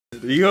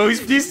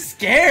He's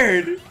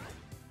scared.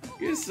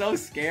 You're so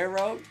scared,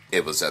 bro.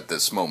 It was at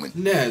this moment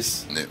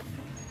Ness knew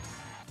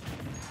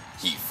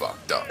he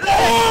fucked up.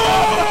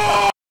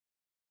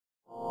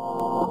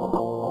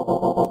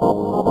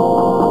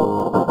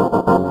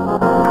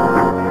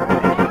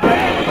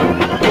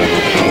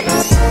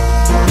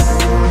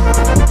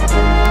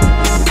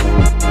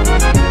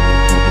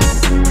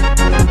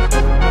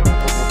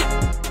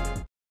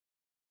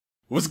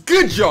 What's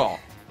good, y'all?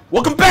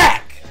 Welcome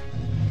back!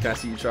 Can I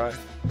see you try?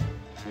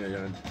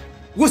 Yeah.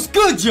 What's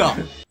good, y'all?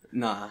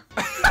 Nah.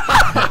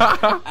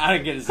 I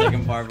didn't get the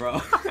second part,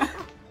 bro.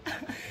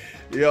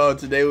 Yo,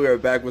 today we are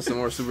back with some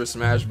more Super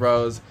Smash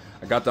Bros.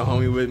 I got the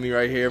homie with me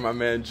right here, my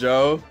man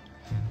Joe.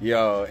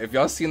 Yo, if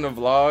y'all seen the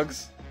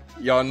vlogs,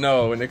 y'all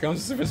know when it comes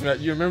to Super Smash,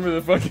 you remember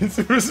the fucking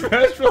Super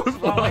Smash Bros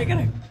vlog? Why are you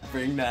gonna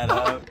bring that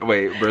up?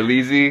 Wait,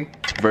 Berlizzi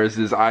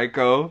versus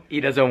Aiko.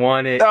 He doesn't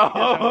want it.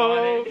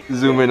 Oh.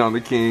 Zoom in on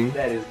the king.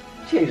 That is.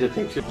 Change the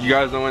picture. You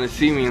guys don't want to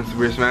see me in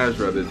Super Smash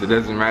Brothers. It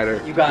doesn't matter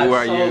you got who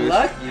I so use.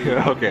 Lucky.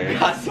 Okay. You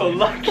got so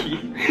lucky.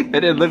 That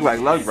didn't look like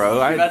luck, bro.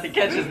 You're about to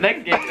catch his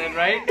next game then,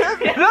 right?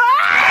 That's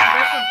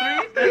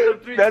a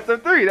three. That's a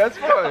three. That's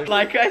fun.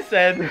 Like I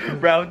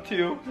said, round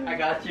two. I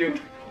got you.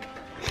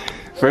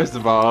 First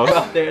of all.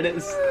 Oh, there it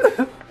is.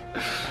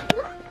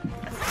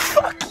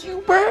 Fuck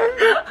you, bro.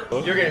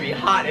 You're gonna be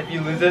hot if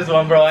you lose this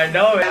one, bro. I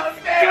know it.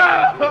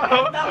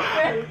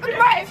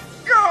 Let's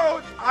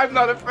go. I'm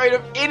not afraid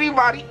of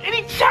anybody.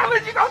 Any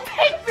challenge, you gonna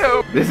take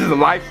them. This is a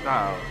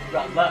lifestyle.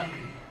 Got luck.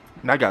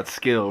 I got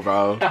skill,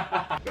 bro.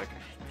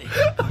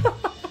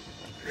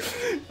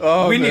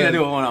 Oh, we man. need to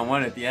do a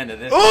one-on-one at the end of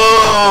this.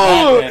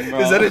 Oh!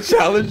 Batman, is that a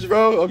challenge,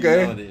 bro?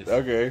 Okay. You know it is.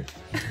 Okay.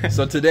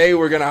 So today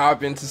we're gonna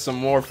hop into some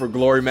more for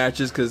glory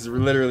matches, because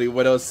literally,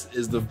 what else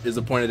is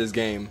the point of this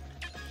game?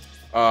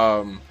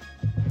 We're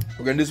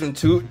gonna do some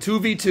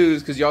 2v2s,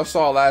 because y'all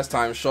saw last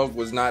time Shulk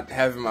was not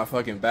having my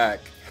fucking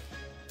back.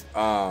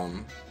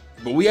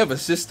 But we have a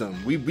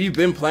system. We've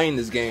been playing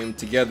this game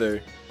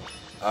together,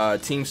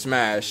 Team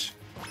Smash,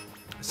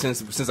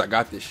 since I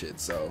got this shit.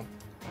 So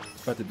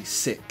it's about to be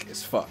sick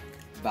as fuck.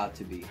 About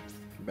to be.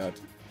 About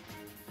to.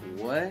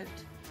 What?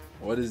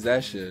 What is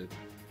that shit?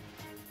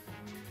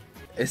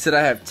 It said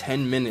I have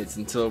 10 minutes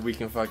until we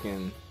can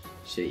fucking.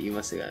 Shit, you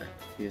must have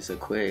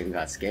quit and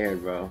got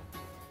scared, bro.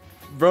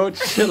 Bro,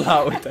 chill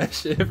out with that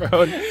shit,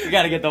 bro. You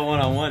gotta get the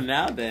one-on-one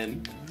now,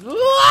 then.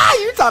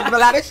 You talking a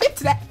lot of shit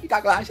today. You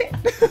talking a lot of shit.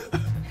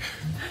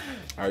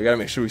 Alright, we gotta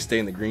make sure we stay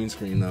in the green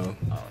screen though.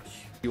 Oh shit.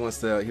 He wants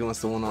the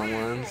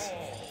one-on-ones.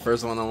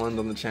 First one-on-ones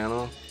on the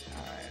channel.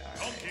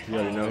 Alright. You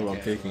already know who I'm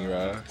picking,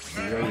 bro.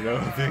 You already know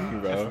who I'm picking,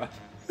 bro.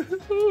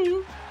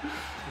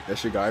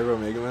 That's your guy, bro,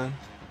 Mega Man?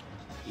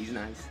 He's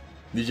nice.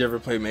 Did you ever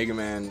play Mega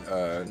Man,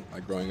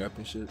 like growing up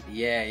and shit?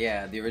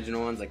 Yeah. The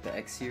original ones, like the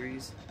X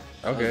series.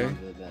 Okay. Those ones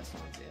are the best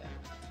ones, yeah.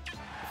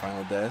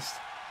 Final Dest.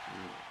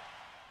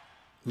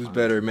 Who's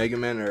better, Mega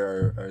Man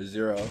or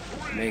Zero?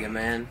 Mega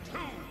Man.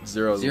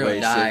 Zero's Zero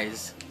way dies.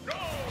 sick.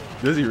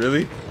 Does he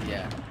really?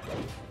 Yeah.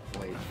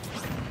 Wait.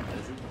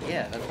 Does he?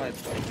 Yeah, that's why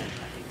it's like.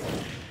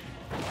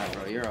 Alright,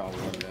 bro, you're all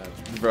warmed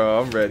up. Bro,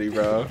 I'm ready,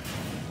 bro.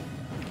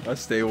 I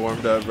stay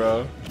warmed up,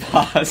 bro.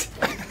 Pause.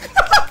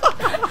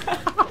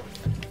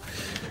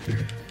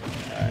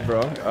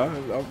 Bro,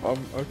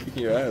 I'm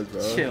kicking your ass,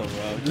 bro. Chill,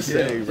 bro. I'm just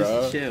saying,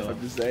 bro. Just chill. I'm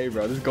just saying,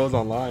 bro. This goes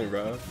online,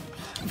 bro.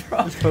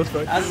 Bro,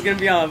 that's gonna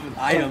be on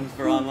items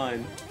for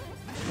online.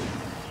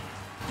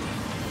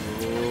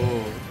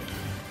 Oh,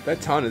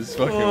 that taunt is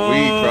fucking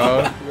weak,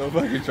 bro. Don't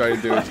fucking try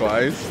to do it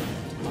twice.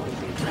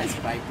 Try to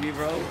spike me,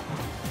 bro.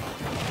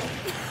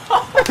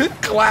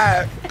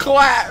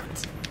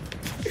 Clapped.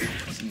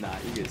 Nah,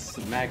 you get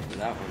smacked for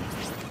that one.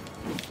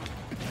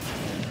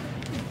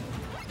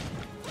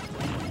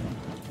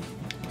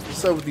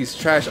 What's up with these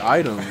trash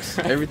items?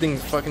 Everything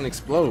fucking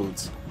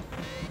explodes.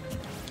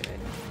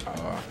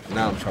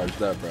 Now I'm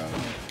charged up, bro.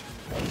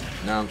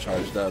 Now I'm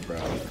charged up, bro.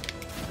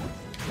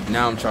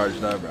 Now I'm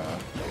charged up, bro.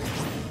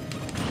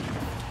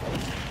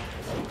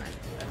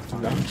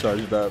 Now I'm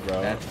charged up,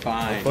 bro. That's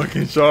fine. I'm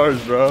fucking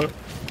charged, bro.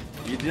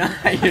 You're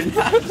not.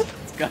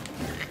 Let's go.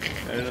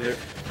 Another.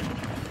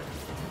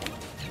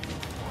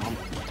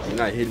 You're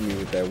not hitting me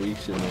with that weak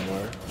shit no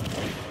more.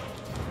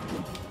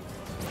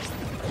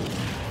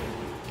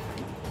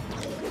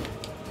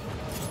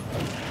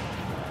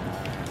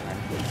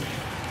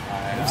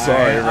 I'm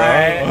sorry, bro.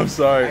 I'm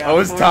sorry. Oh,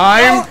 it's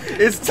time?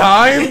 It's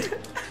time?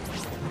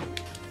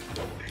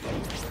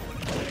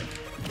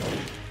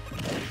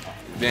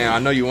 Damn, I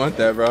know you want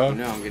that, bro.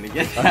 No, I'm gonna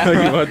get that. I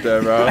know you want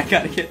that, bro. I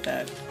gotta get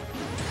that.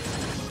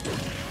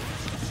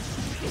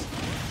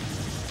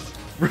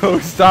 Bro,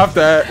 stop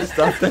that.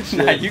 Stop that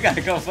shit. Nah, you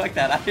gotta go fuck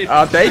that.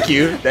 Oh, thank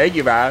you. Thank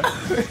you, man.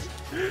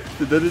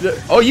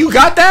 Oh, you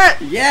got that?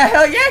 Yeah,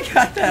 hell yeah, I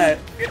got that.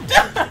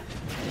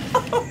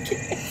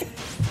 Okay.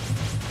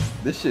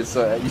 This shit's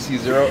so. You see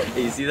Zero?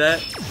 Hey, you see that?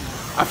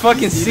 I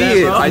fucking see that,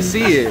 it. bro? I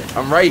see it.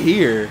 I'm right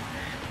here.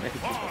 I can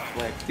take a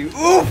flex, too.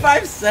 Ooh,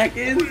 5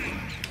 seconds.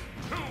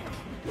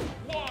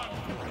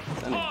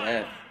 Son of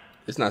death.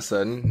 It's not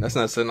sudden. That's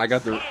not sudden. I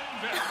got the.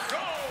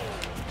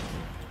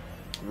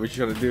 What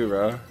you gonna do,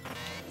 bro?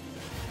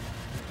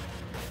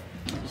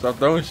 Stop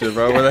throwing shit,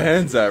 bro. Where the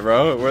hands at,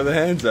 bro? Where the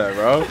hands at,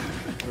 bro?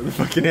 Where the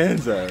fucking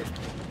hands at?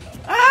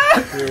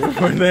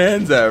 Where the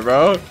hands at,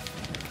 bro?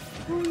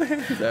 Where the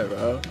hands at,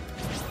 bro?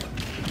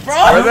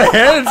 Where the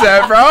hands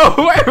at, bro?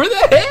 Where were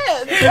the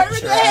hands? Where were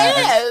the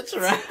hands?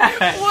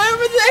 Where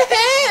were the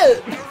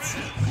hands?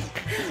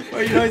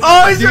 Well, you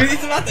know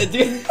he's about to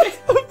do.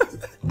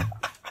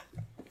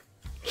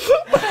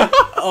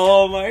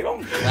 Oh my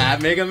god.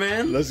 Clap, Mega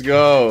Man. Let's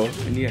go.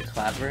 We need a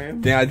clap for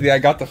him. Damn, I think I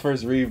got the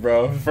first read,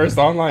 bro. First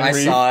online read.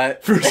 I saw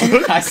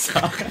it. I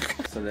saw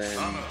it.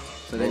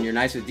 So then you're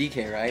nice with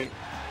DK, right?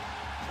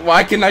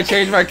 Why can't I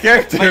change my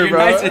character, But you're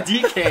bro? nice with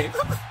DK.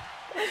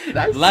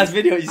 The last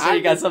video you said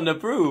you got something to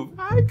prove.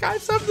 I got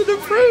something to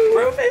prove.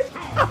 Prove it.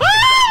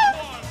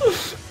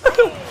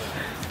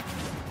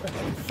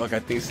 Fuck, I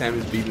think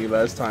Samus beat me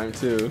last time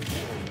too.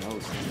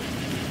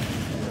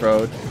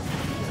 Bro.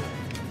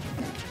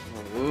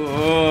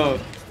 Ooh.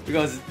 He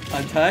goes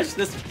untouched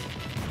this.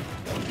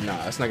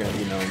 Nah, it's not gonna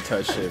be no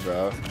untouched shit,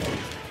 bro.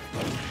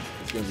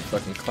 It's gonna be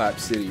fucking Clap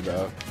City,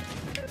 bro.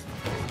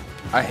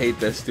 I hate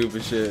that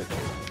stupid shit.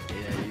 Yeah,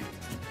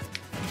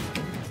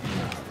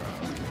 Nah, bro.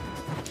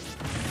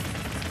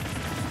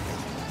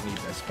 I need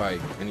that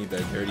spike. I need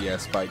that dirty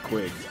ass spike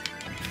quick.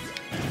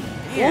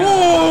 yeah.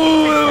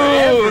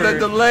 Ooh, Forever. that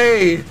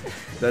delay.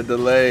 That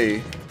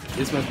delay.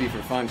 This must be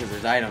for fun because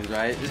there's items,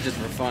 right? It's just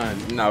for fun.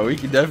 No, we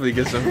could definitely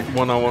get some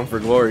one-on-one for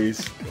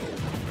glories.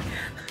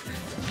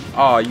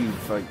 Oh, you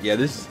fuck. Yeah,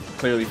 this is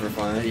clearly for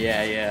fun.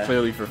 Yeah, yeah.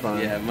 Clearly for fun.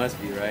 Yeah, it must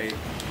be, right?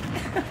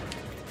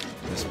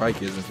 The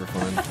spike isn't for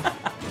fun.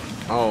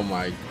 Oh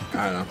my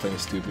god, I'm playing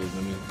stupid.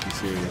 Let me be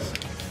serious.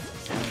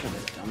 That's the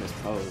dumbest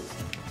pose.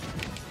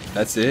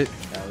 That's it?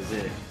 That was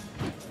it.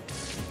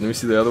 Let me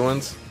see the other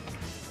ones.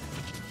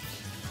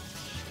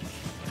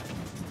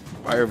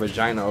 Why your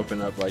vagina open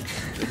up like...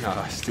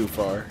 Nah, it's too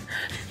far.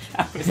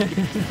 That was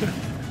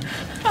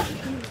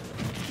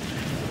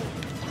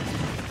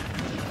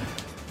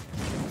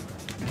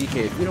DK,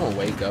 if you don't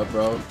wake up,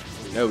 bro.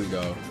 There we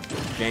go.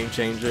 Game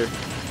changer.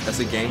 That's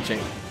a game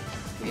changer.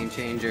 Game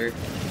changer.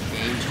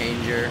 Game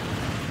changer.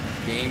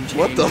 Game changer.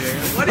 What the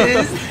What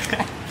is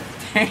that?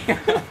 Damn.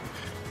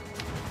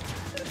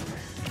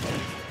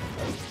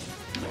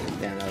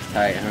 Damn, that was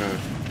tight, huh?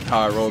 How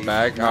I roll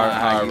back? How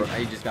I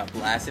you just got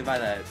blasted by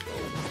that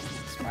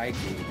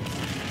spiky.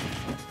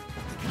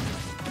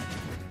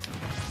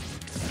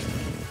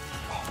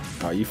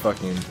 Oh, you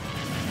fucking...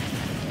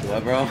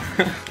 What, bro?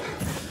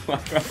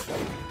 What, bro?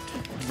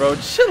 Bro,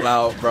 chill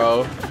out,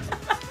 bro.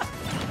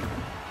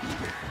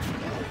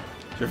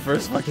 Your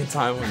first fucking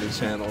time on the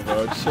channel,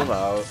 bro. Chill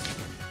out.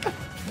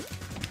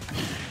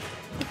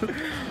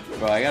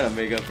 Bro, I gotta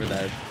make up for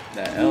that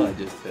L I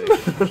just took.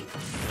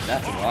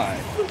 That's why.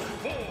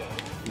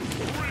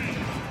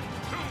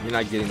 You're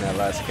not getting that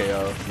last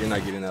KO. You're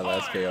not getting that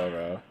last KO,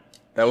 bro.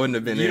 That wouldn't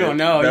have been it. You don't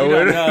know. That You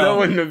don't know. That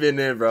wouldn't have been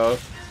it, bro.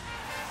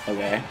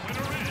 Okay.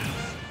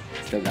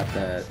 Still got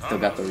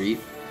the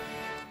reef.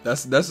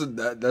 That's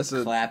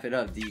a Clap it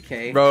up,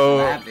 DK. Bro.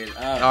 Clap it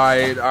up.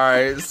 All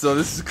right. So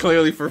this is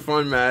clearly for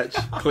fun match.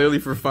 Clearly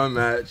for fun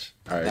match.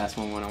 All right. Last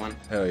one.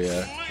 Hell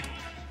yeah.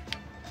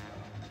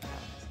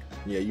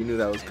 Yeah, you knew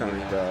that was coming,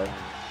 bro.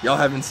 Y'all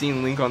haven't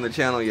seen Link on the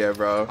channel yet,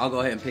 bro. I'll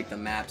go ahead and pick the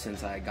map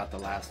since I got the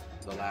last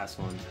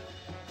one.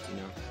 You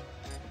know.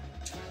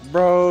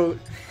 Bro,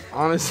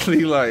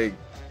 honestly, like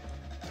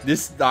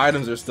the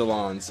items are still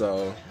on,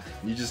 so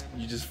you just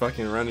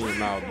fucking running your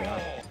mouth, bro.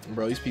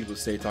 Bro, these people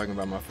stay talking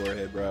about my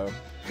forehead, bro.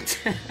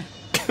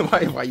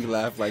 why you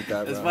laugh like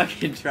that, bro? That's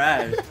fucking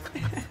trash.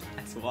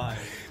 That's why.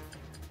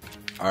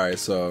 All right,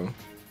 so,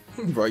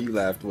 bro, you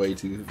laughed way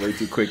too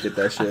quick at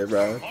that shit,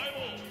 bro.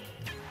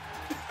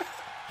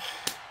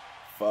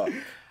 Fuck,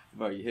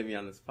 Bro, you hit me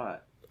on the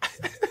spot.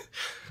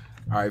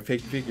 All right,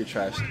 pick your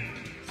trash.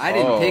 I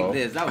didn't pick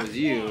this. That was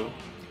you.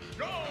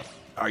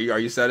 Are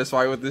you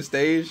satisfied with this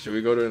stage? Should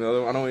we go to another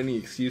one? I don't want any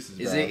excuses,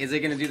 bro. Is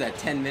it gonna do that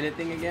 10-minute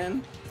thing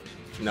again?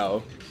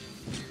 No.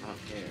 I don't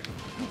care.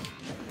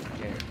 I don't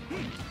care.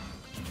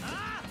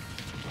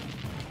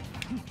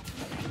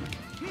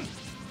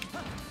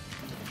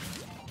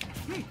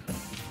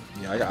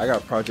 Yeah, I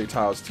got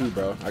projectiles too,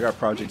 bro. I got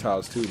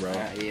projectiles too, bro.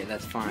 Yeah,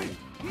 that's fine.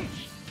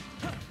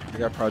 I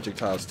got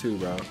projectiles too,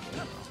 bro.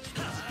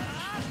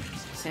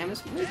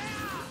 Samus Wii?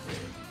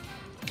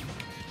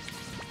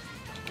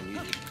 You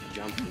just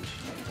jumping.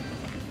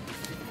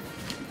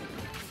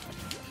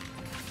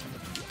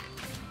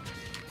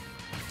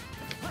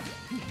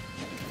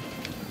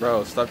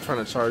 Bro, stop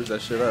trying to charge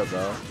that shit up,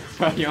 bro.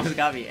 Bro, you almost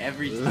got me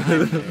every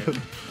time.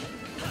 Dude.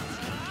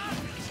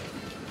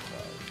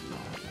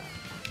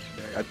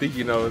 I think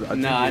you know. I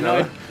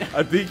know.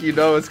 I think you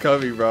know it's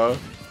coming, bro.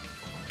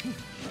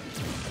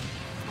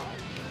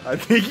 I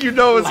think you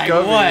know it's Like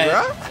coming, what?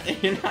 bro.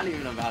 You're not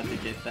even about to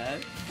get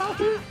that. Fuck.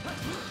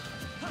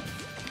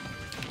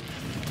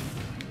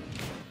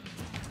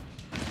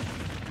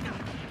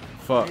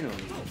 Finally.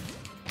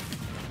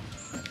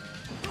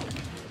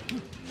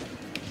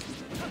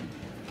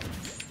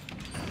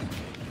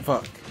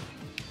 Fuck.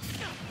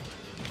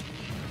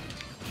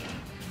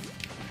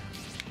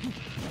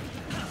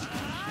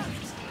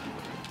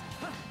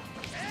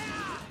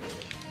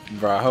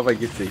 Bro, I hope I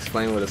get to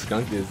explain what a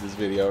skunk is this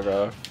video,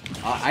 bro.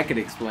 I could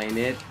explain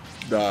it.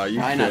 Nah, you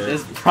Probably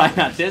can't. probably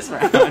not this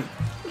round.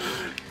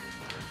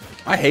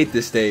 I hate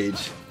this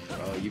stage.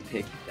 Bro, you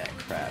picked that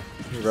crap.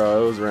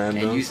 Bro, it was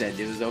random. And you said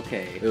it was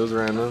okay. It was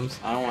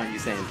randoms. I don't want you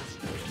saying.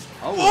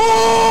 Oh!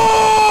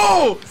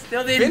 Oh!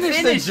 Still didn't Finish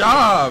finish the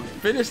job.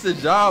 Finish the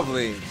job,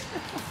 Link.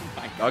 Oh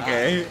my God.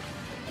 Okay.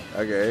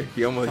 Okay.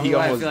 He almost. I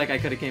feel like I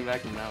could have came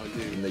back from that one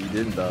too. No, you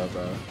didn't, though,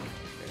 bro.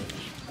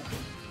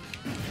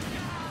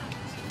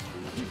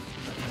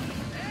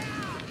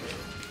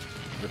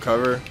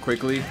 Recover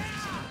quickly.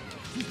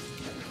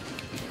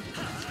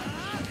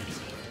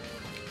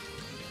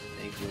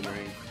 Thanks,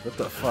 Boomerang. What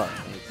the fuck?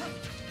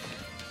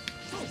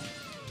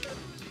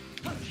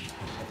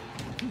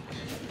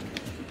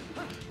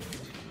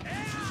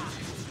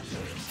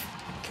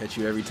 Catch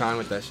you every time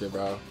with that shit,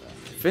 bro.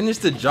 Finish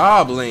the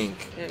job,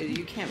 Link. Yeah,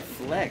 you can't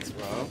flex,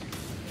 bro.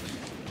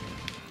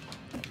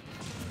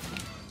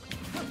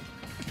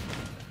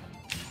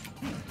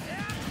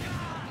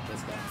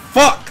 Let's go.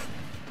 Fuck!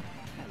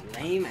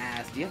 Lame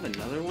ass. Do you have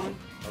another one?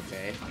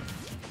 Okay.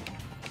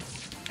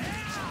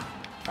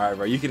 Alright,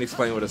 bro. You can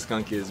explain what a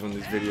skunk is when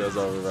this video's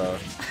over, bro.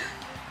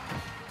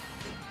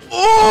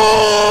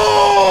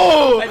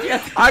 Oh!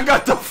 I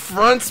got the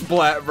front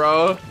splat,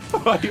 bro.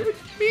 What do you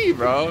mean,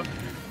 bro?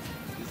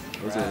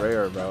 Those are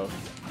rare, bro.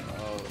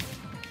 Oh.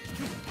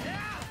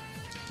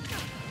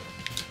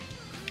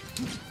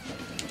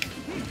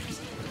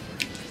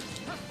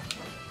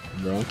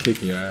 Bro, I'm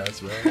kicking your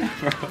ass, bro.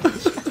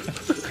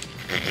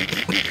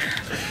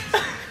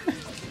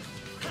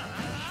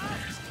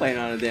 Playing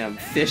on a damn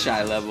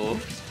fisheye level.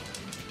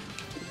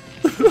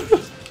 This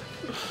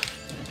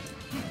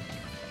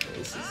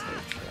is so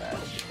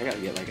trash. I gotta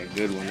get like a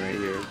good one right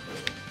here.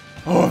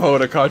 Oh, I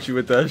would have caught you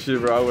with that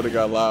shit, bro. I would have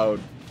got loud.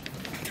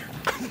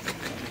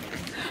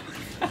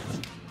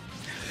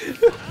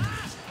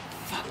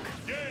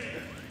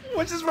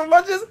 Munches for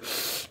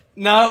munches.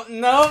 No,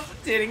 no,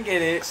 didn't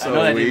get it. So I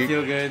know that weak. didn't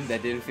feel good.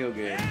 That didn't feel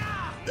good.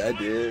 That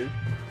did.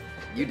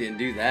 You didn't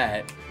do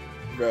that.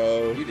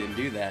 Bro. You didn't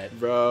do that.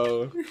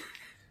 Bro.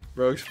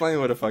 Bro, explain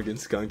what a fucking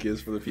skunk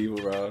is for the people,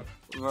 bro.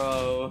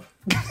 Bro.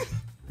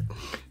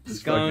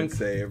 Just Skunk. fucking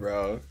say it,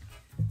 bro.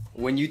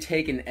 When you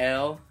take an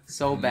L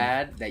so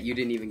bad that you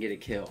didn't even get a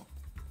kill.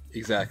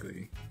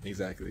 Exactly.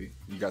 Exactly.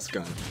 You got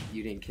skunked.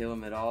 You didn't kill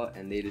them at all,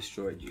 and they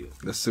destroyed you.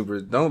 That's super.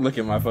 Don't look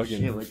at my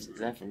fucking. Shit, is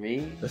that for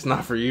me? That's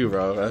not for you,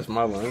 bro. That's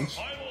my lunch.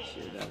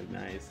 Shit, that was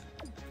nice.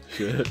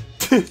 Shit.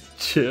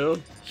 Chill.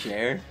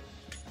 Share?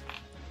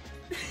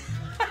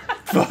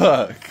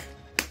 Fuck.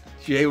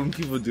 You hate when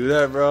people do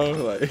that, bro?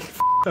 Like,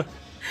 I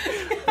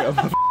got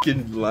my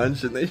fucking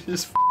lunch and they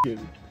just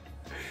fucking.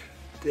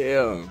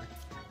 Damn.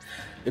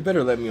 It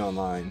better let me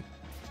online.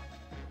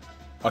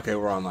 Okay,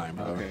 we're online,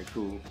 bro. Okay,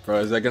 cool. Bro,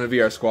 is that gonna be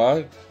our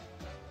squad?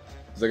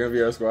 Is that gonna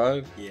be our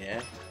squad?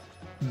 Yeah.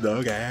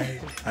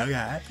 Okay.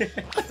 Okay.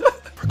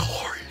 For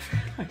glory.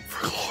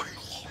 For glory.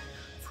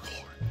 For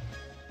glory.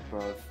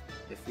 Bro,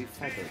 if we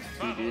fight those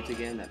two dudes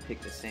again that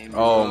pick the same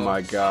Oh duo,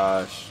 my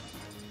gosh.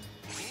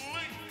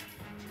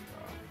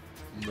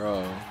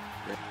 Bro.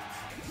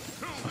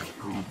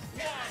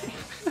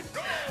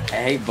 I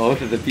hate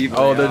both of the people.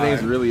 Oh, they their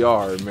names are. really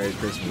are Merry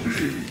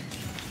Christmas.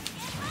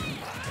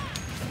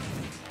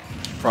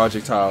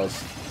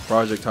 Projectiles.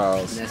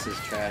 Projectiles. Ness is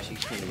trash. He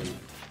can't even.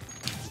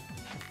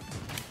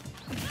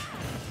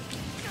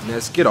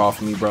 Ness, get off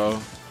me,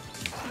 bro.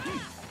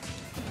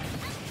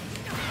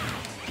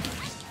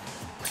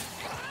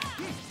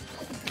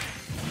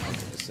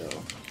 Okay, so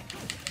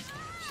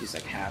she's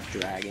like half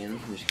dragon.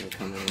 I'm just gonna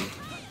come in,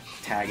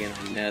 tag in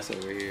on Ness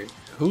over here.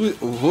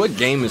 What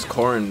game is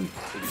Corrin?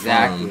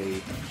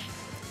 Exactly.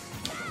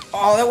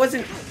 Oh, that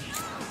wasn't.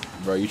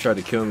 Bro, you tried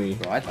to kill me.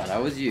 Bro, I thought I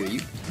was you.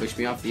 You pushed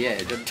me off the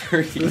edge. I'm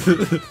dirty.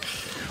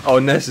 Oh,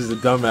 Ness is a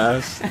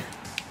dumbass.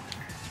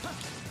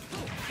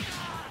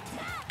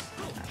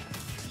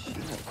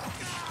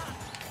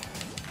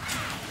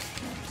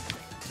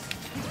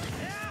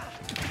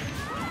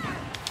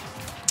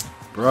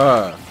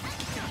 Bruh.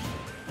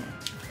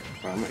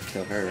 Bro, I'm gonna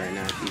kill her right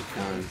now. She's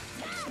done.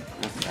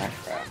 That's that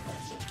crap.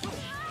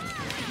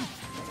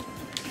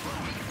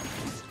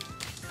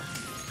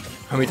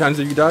 How many times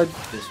have you died?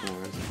 This one.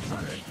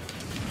 Okay.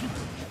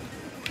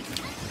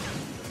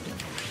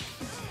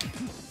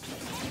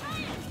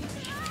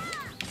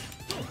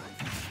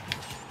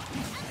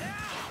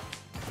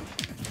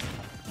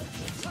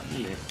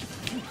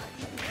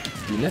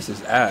 Dude, Ness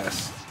is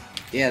ass.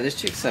 Yeah, this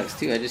chick sucks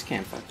too. I just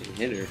can't fucking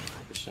hit her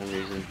for some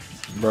reason.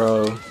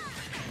 Bro.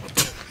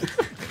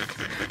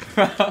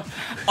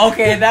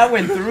 Okay, that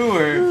went through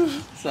her.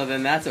 So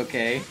then that's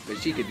okay. But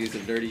she could do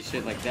some dirty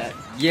shit like that.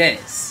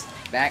 Yes!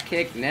 Back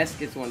kick, Ness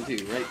gets one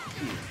too, right?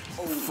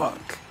 Oh,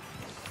 fuck.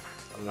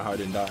 I don't know how I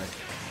didn't die.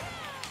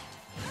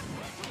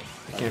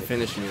 I can't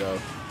finish me though.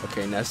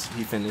 Okay, Ness,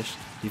 he finished.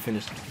 He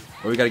finished.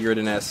 Oh, we gotta get rid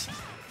of Ness.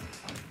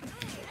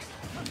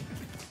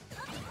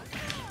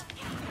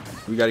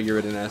 We gotta get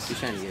rid of Ness. She's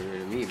trying to get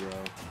rid of me, bro.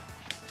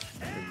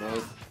 They're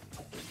both.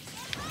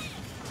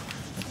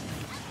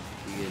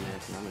 You you,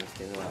 Ness, and I'm gonna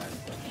stay alive.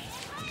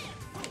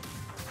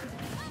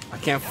 I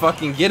can't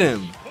fucking get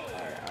him.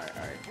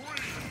 Alright.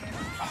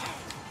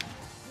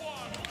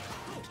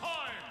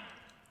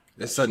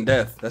 That's sudden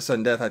death. That's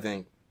sudden death, I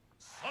think.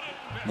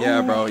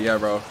 Yeah, bro. Yeah,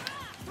 bro.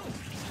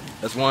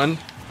 That's one.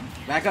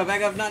 Back up,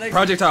 not next.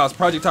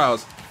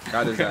 Projectiles.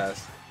 Got his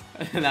ass.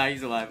 Nah,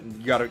 he's alive.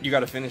 You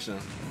gotta finish him.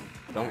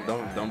 Don't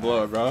blow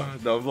it, bro.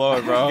 Don't blow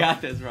it, bro. I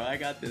got this, bro. I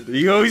got this.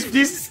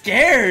 He's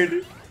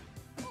Scared.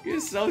 You're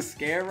so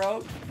scared,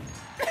 bro.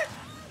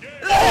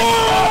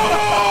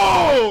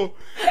 Oh!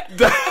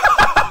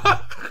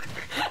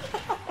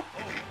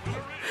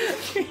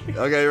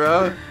 Okay,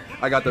 bro.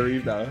 I got the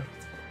reef now.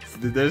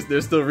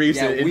 There's still reefs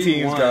in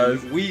teams,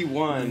 guys. We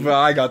won. Bro,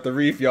 I got the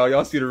reef, y'all.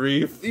 Y'all see the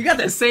reef? You got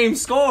the same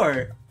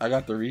score. I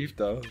got the reef,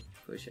 though.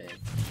 Push it.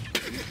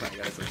 You probably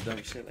got some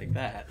dumb shit like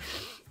that.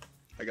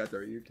 I got the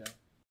reef, y'all.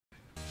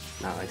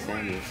 Not like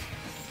Samus.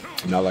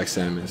 Not like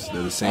Samus.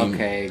 They're the same.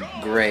 Okay,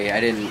 great.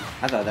 I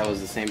thought that was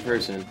the same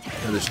person.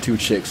 There's two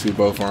chicks who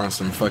both are on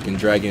some fucking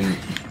dragon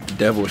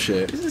devil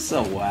shit. This is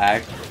so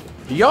whack.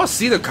 Do y'all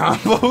see the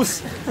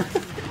combos?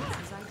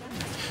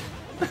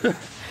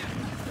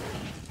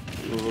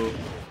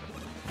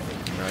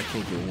 Bro, I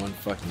can't get one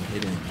fucking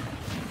hit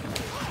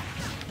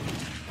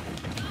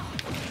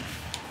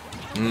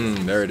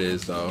in. There it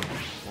is, though.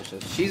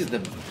 She's the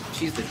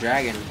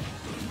dragon.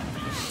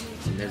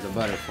 And there's a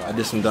butterfly. I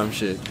did some dumb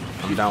shit.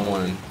 I'm down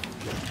one.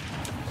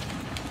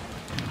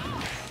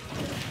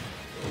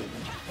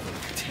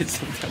 Did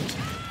some dumb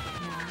shit.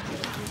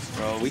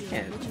 Bro, we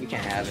can't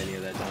have any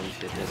of that dumb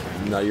shit this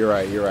round. No, you're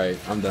right.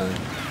 I'm done.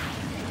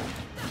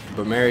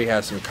 But Mary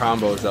has some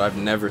combos that I've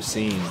never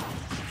seen.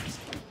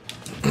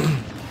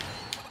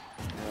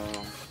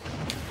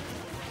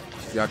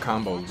 She's got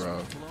combos,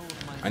 bro.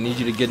 I need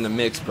you to get in the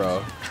mix,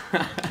 bro.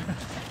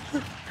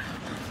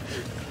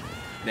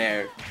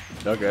 There.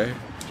 Okay.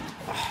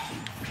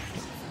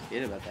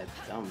 Forget about that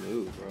dumb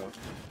move, bro.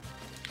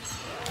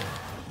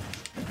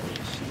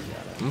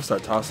 I'm gonna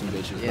start tossing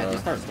bitches, Yeah, bro.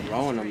 just start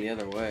throwing them the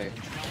other way.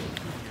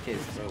 His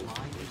throat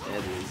is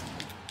deadly.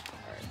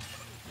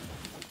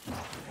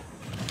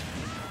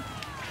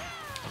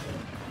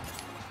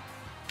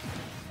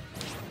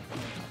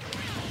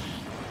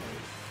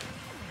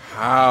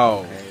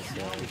 How? Okay,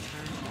 so.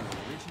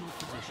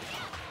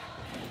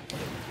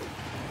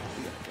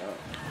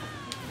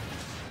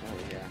 Oh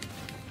yeah.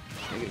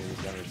 Look at him,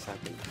 he's got a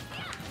second.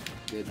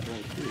 Good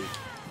point too.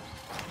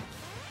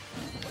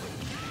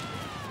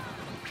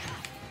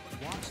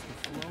 Watch the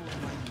flow of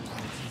my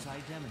movements as I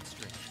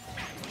demonstrate.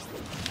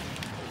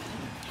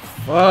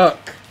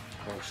 Fuck.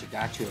 Oh, she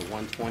got you at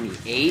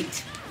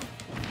 128?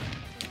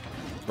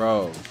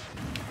 Bro.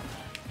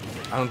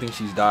 I don't think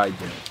she's died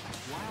yet.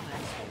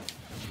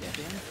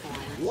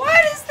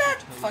 What is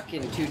that?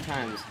 Fucking 2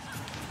 times.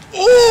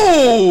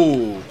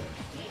 Ooh!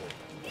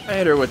 I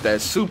hit her with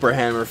that super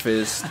hammer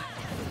fist.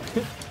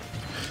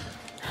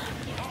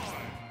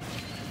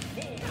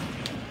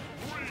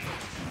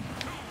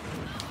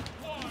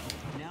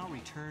 Now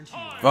return to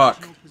your Fuck.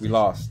 original We position.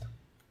 lost.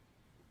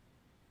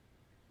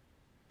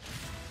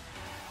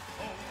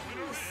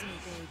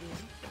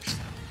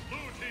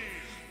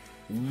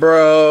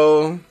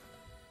 Bro.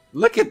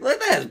 Look at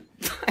that.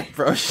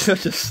 bro, she's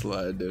such a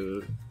slut,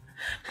 dude.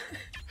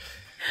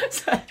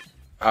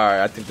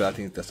 Alright, I think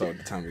that's all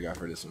the time we got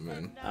for this one,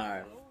 man.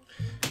 Alright.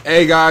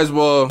 Hey guys,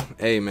 well,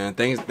 hey man,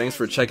 thanks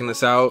for checking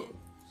this out.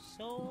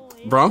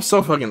 Bro, I'm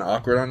so fucking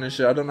awkward on this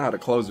shit. I don't know how to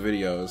close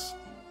videos.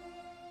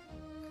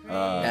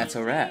 That's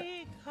a wrap.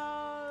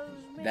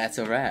 That's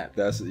a wrap.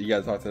 You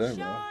gotta talk to them,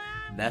 bro.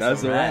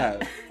 That's a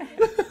wrap.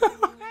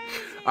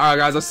 Alright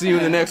guys, I'll see you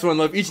in the next one.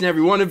 Love each and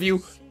every one of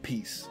you.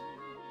 Peace.